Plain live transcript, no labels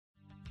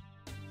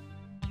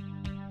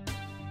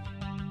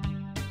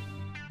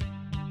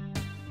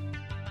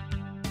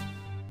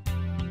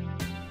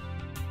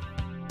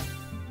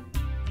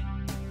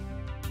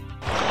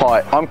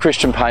Hi, I'm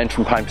Payne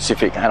from Payne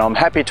Pacific, and I'm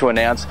happy to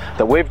announce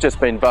that we've just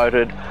been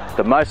voted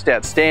the most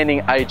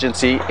outstanding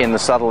agency in the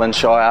Sutherland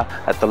Shire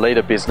at the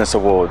Leader Business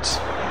Awards.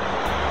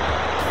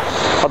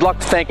 I'd like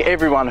to thank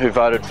everyone who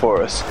voted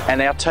for us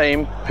and our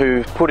team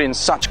who put in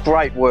such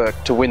great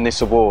work to win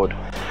this award.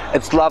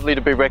 It's lovely to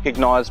be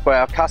recognised by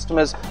our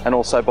customers and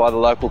also by the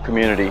local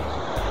community.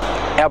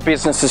 Our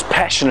business is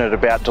passionate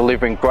about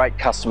delivering great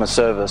customer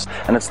service,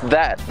 and it's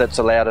that's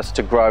allowed us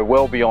to grow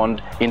well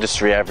beyond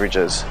industry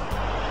averages.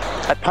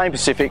 At Payne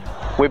Pacific,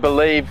 we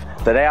believe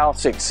that our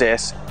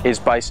success is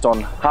based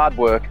on hard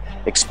work,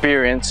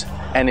 experience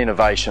and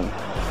innovation.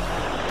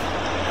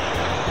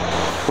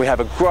 We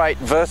have a great,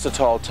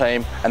 versatile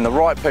team and the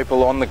right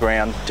people on the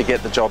ground to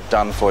get the job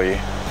done for you.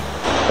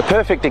 A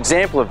perfect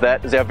example of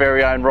that is our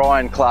very own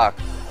Ryan Clark,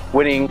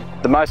 winning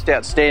the most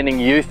outstanding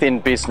youth in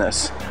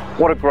business.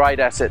 What a great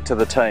asset to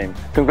the team.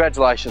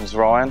 Congratulations,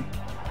 Ryan.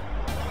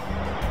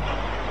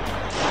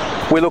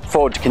 We look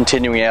forward to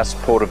continuing our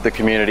support of the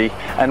community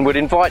and would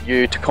invite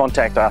you to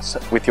contact us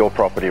with your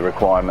property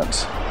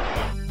requirements.